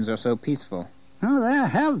the Indians are so peaceful? There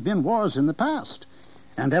have been wars in the past,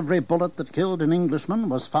 and every bullet that killed an Englishman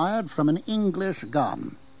was fired from an English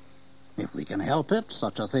gun. If we can help it,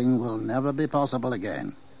 such a thing will never be possible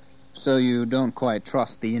again. So you don't quite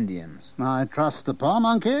trust the Indians? I trust the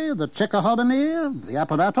Pamunkey, the Chickahominy, the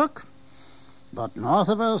Appomattox. But north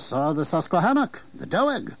of us are the Susquehannock, the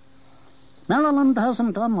Doeg. Maryland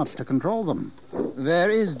hasn't done much to control them. There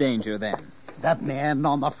is danger, then. The men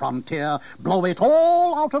on the frontier blow it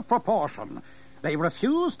all out of proportion. They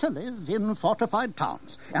refuse to live in fortified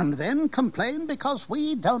towns, and then complain because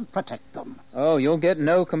we don't protect them. Oh, you'll get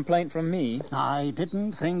no complaint from me. I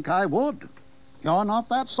didn't think I would. You're not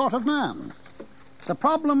that sort of man. The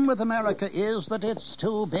problem with America is that it's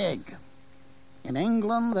too big. In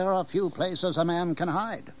England, there are few places a man can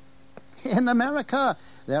hide. In America,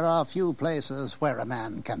 there are few places where a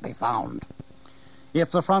man can be found.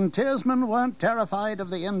 If the frontiersmen weren't terrified of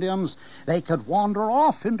the Indians, they could wander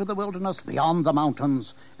off into the wilderness beyond the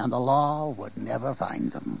mountains, and the law would never find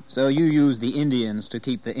them. So you use the Indians to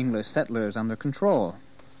keep the English settlers under control?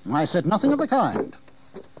 I said nothing of the kind.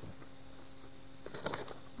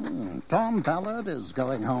 Tom Ballard is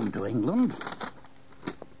going home to England.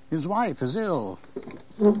 His wife is ill.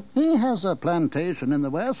 He has a plantation in the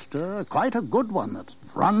west, quite a good one that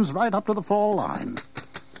runs right up to the fall line.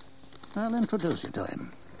 I'll introduce you to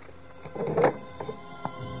him.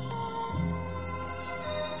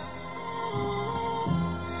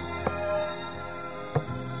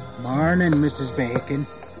 Morning, Mrs. Bacon.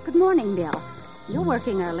 Good morning, Bill. You're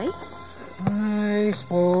working early. I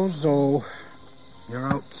suppose so. You're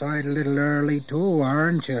outside a little early, too,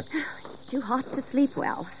 aren't you? It's too hot to sleep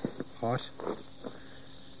well. Hot?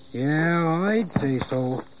 Yeah, I'd say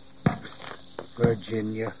so.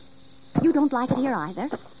 Virginia. You don't like it here either?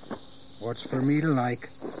 What's for me to like?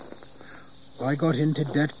 I got into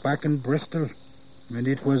debt back in Bristol, and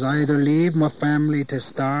it was either leave my family to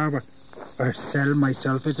starve or sell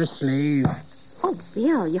myself as a slave. Oh,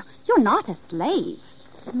 Bill, you're not a slave.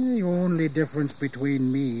 The only difference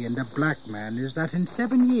between me and a black man is that in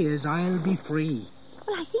 7 years I'll be free.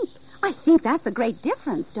 Well, I think that's a great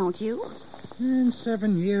difference, don't you? In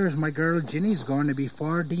 7 years, my girl Ginny's going to be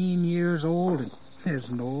 14 years old, and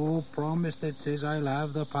there's no promise that says I'll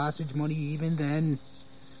have the passage money even then.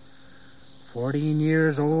 14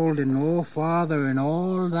 years old and no father in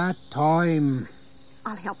all that time.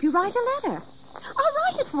 I'll help you write a letter. I'll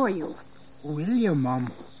write it for you. Will you, Mum?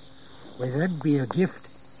 Well, that'd be a gift.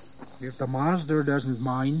 If the master doesn't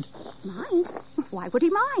mind. Mind? Why would he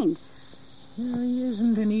mind? He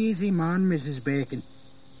isn't an easy man, Mrs. Bacon.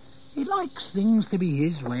 He likes things to be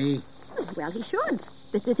his way. Well, he should.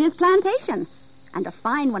 This is his plantation. And a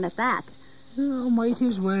fine one at that. Oh, might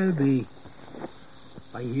as well be.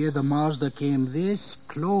 I hear the Mazda came this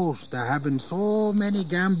close to having so many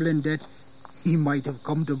gambling debts, he might have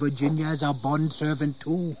come to Virginia as a bond servant,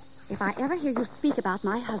 too. If I ever hear you speak about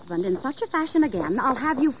my husband in such a fashion again, I'll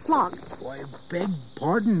have you flogged. Oh, I beg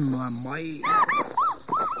pardon, Ma'am.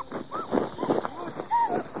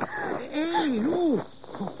 Hey, no!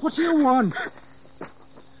 What do you want?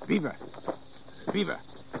 Beaver!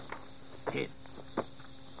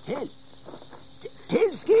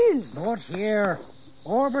 Tail skills! Not here.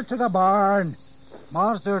 Over to the barn.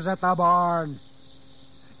 Master's at the barn.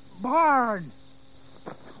 Barn!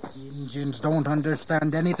 Indians don't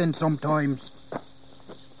understand anything sometimes.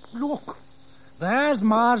 Look, there's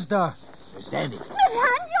Mazda. Nathaniel!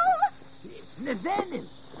 Nathaniel!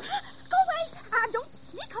 Go away! Don't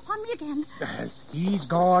sneak up on me again. He's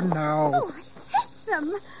gone now. Oh, I hate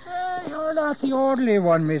them. You're not the only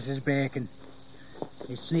one, Mrs. Bacon.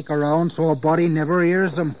 They sneak around so a body never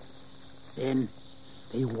hears them. Then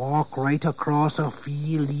they walk right across a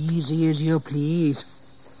field easy as you please.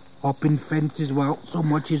 Up in fences without so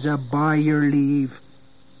much as a by your leave.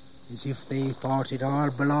 As if they thought it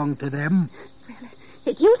all belonged to them. Well,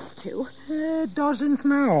 it used to. It doesn't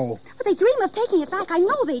now. But they dream of taking it back. I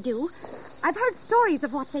know they do. I've heard stories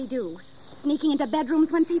of what they do. Sneaking into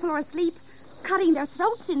bedrooms when people are asleep. Cutting their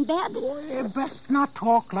throats in bed. Oh, best not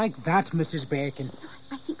talk like that, Mrs. Bacon.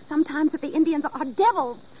 I think sometimes that the Indians are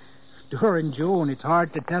devils. During June, it's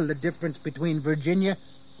hard to tell the difference between Virginia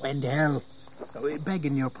and hell.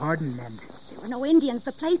 Begging your pardon, Ma'am. If there were no Indians,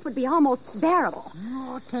 the place would be almost bearable.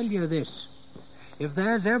 I'll tell you this. If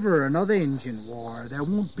there's ever another Indian war, there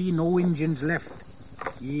won't be no Indians left.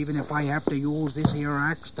 Even if I have to use this here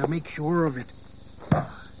axe to make sure of it.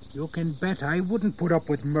 You can bet I wouldn't put up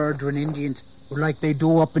with murdering Indians like they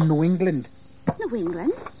do up in New England. New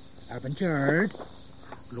England? Haven't you heard?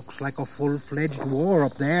 Looks like a full-fledged war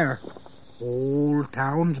up there. Whole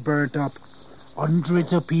towns burnt up.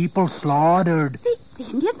 Hundreds of people slaughtered. The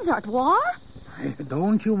Indians are at war?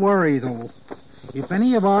 Don't you worry, though. If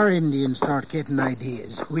any of our Indians start getting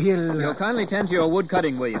ideas, we'll... You'll kindly tend to your wood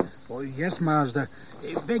cutting, William. Oh, yes, Mazda.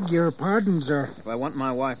 Beg your pardon, sir. If I want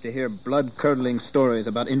my wife to hear blood-curdling stories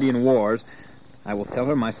about Indian wars, I will tell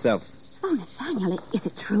her myself. Oh, Nathaniel, is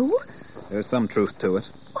it true? There's some truth to it.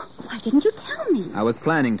 Oh, why didn't you tell me? I was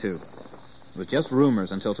planning to. It was just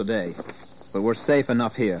rumors until today. But we're safe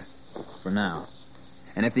enough here. For now.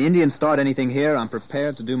 And if the Indians start anything here, I'm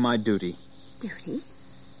prepared to do my duty. Duty?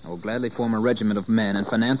 I will gladly form a regiment of men and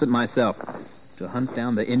finance it myself to hunt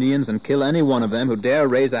down the Indians and kill any one of them who dare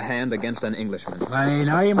raise a hand against an Englishman. Fine,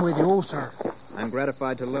 I am with you, sir. I'm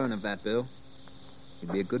gratified to learn of that, Bill.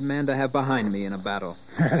 You'd be a good man to have behind me in a battle.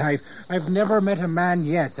 I've never met a man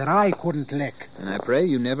yet that I couldn't lick. And I pray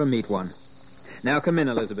you never meet one. Now come in,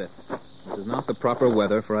 Elizabeth. This is not the proper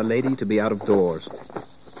weather for a lady to be out of doors.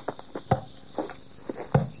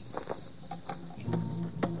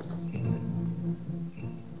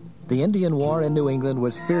 The Indian War in New England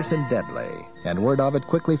was fierce and deadly, and word of it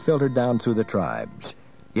quickly filtered down through the tribes.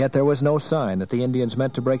 Yet there was no sign that the Indians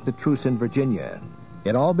meant to break the truce in Virginia.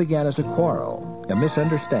 It all began as a quarrel, a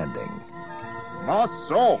misunderstanding. Not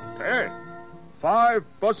so, eh?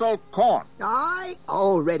 5 bushel corn. I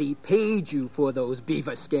already paid you for those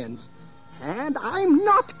beaver skins, and I'm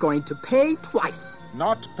not going to pay twice.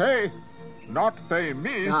 Not pay? Not pay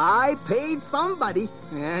me? I paid somebody,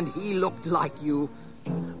 and he looked like you.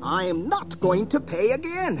 I am not going to pay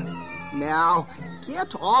again. Now,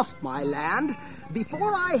 get off my land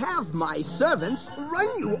before I have my servants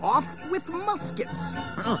run you off with muskets.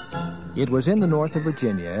 It was in the north of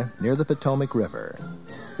Virginia, near the Potomac River.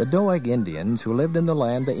 The Doeg Indians, who lived in the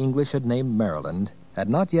land the English had named Maryland, had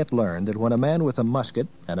not yet learned that when a man with a musket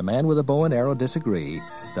and a man with a bow and arrow disagree,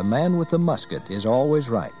 the man with the musket is always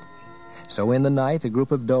right. So in the night, a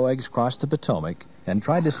group of Doegs crossed the Potomac and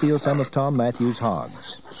tried to steal some of Tom Matthews'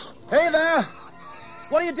 hogs. Hey there!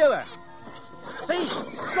 What are you doing? Hey,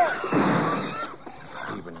 stop!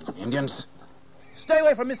 Even Indians? Stay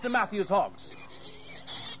away from Mr. Matthews' hogs.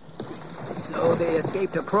 So they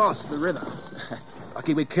escaped across the river.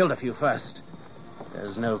 Lucky we killed a few first.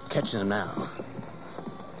 There's no catching them now.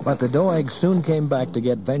 But the Doegs soon came back to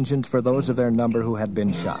get vengeance for those of their number who had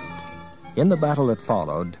been shot. In the battle that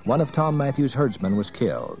followed, one of Tom Matthews' herdsmen was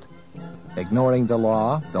killed. Ignoring the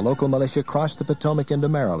law, the local militia crossed the Potomac into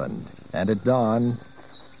Maryland, and at dawn...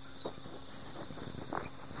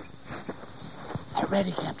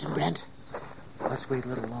 Ready, Captain Brent. Let's wait a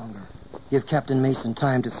little longer. Give Captain Mason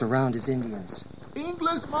time to surround his Indians.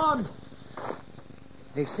 Englishman!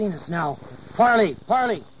 They've seen us now. Parley!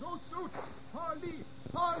 Parley! No shoot! Parley!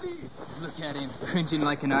 Parley! Look at him, cringing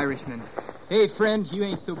like an Irishman. Hey, friend, you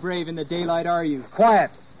ain't so brave in the daylight, are you?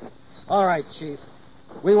 Quiet! All right, Chief.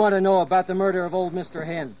 We want to know about the murder of old Mr.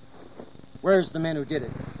 Hen. Where's the men who did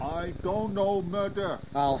it? I don't know murder.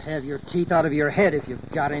 I'll have your teeth out of your head if you've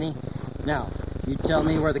got any. Now, you tell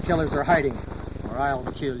me where the killers are hiding, or I'll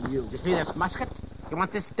kill you. You see this musket? You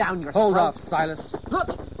want this down your Hold throat? off, Silas. Look,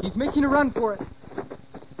 he's making a run for it.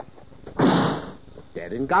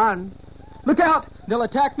 Dead and gone. Look out! They'll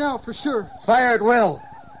attack now, for sure. Fire at will.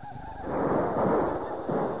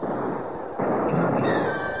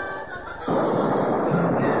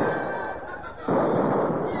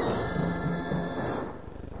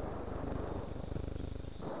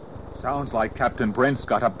 Sounds like Captain Brent's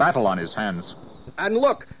got a battle on his hands. And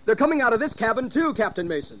look, they're coming out of this cabin too, Captain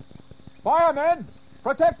Mason. Firemen,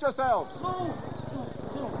 protect yourselves. No!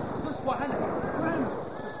 Susquehannock!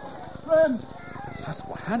 Friend!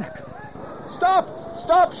 Susquehannock. Stop!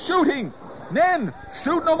 Stop shooting! Men,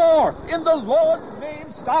 shoot no more! In the Lord's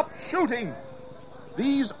name, stop shooting!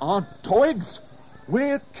 These aren't Doegs.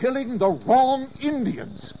 We're killing the wrong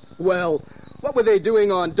Indians. Well, what were they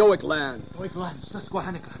doing on Doeg land? Doeg land,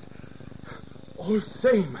 Susquehannock land. All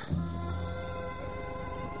same.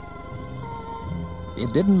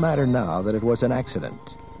 It didn't matter now that it was an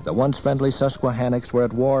accident. The once friendly Susquehannocks were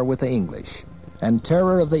at war with the English, and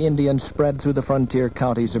terror of the Indians spread through the frontier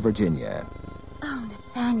counties of Virginia. Oh,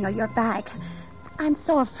 Nathaniel, you're back. I'm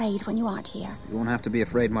so afraid when you aren't here. You won't have to be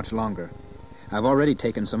afraid much longer. I've already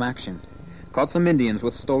taken some action. Caught some Indians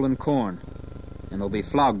with stolen corn, and they'll be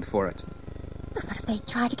flogged for it. But what if they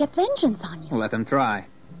try to get vengeance on you? Well, let them try.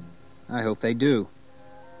 I hope they do.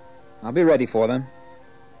 I'll be ready for them.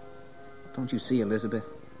 Don't you see,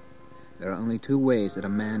 Elizabeth? There are only 2 ways that a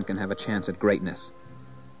man can have a chance at greatness.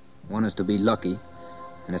 One is to be lucky,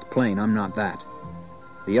 and it's plain I'm not that.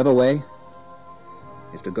 The other way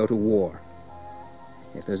is to go to war.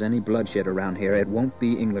 If there's any bloodshed around here, it won't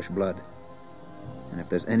be English blood. And if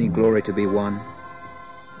there's any glory to be won,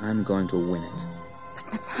 I'm going to win it. But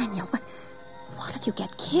Nathaniel, what if you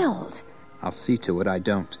get killed? I'll see to it I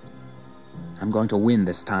don't. I'm going to win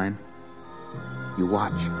this time. You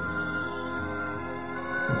watch.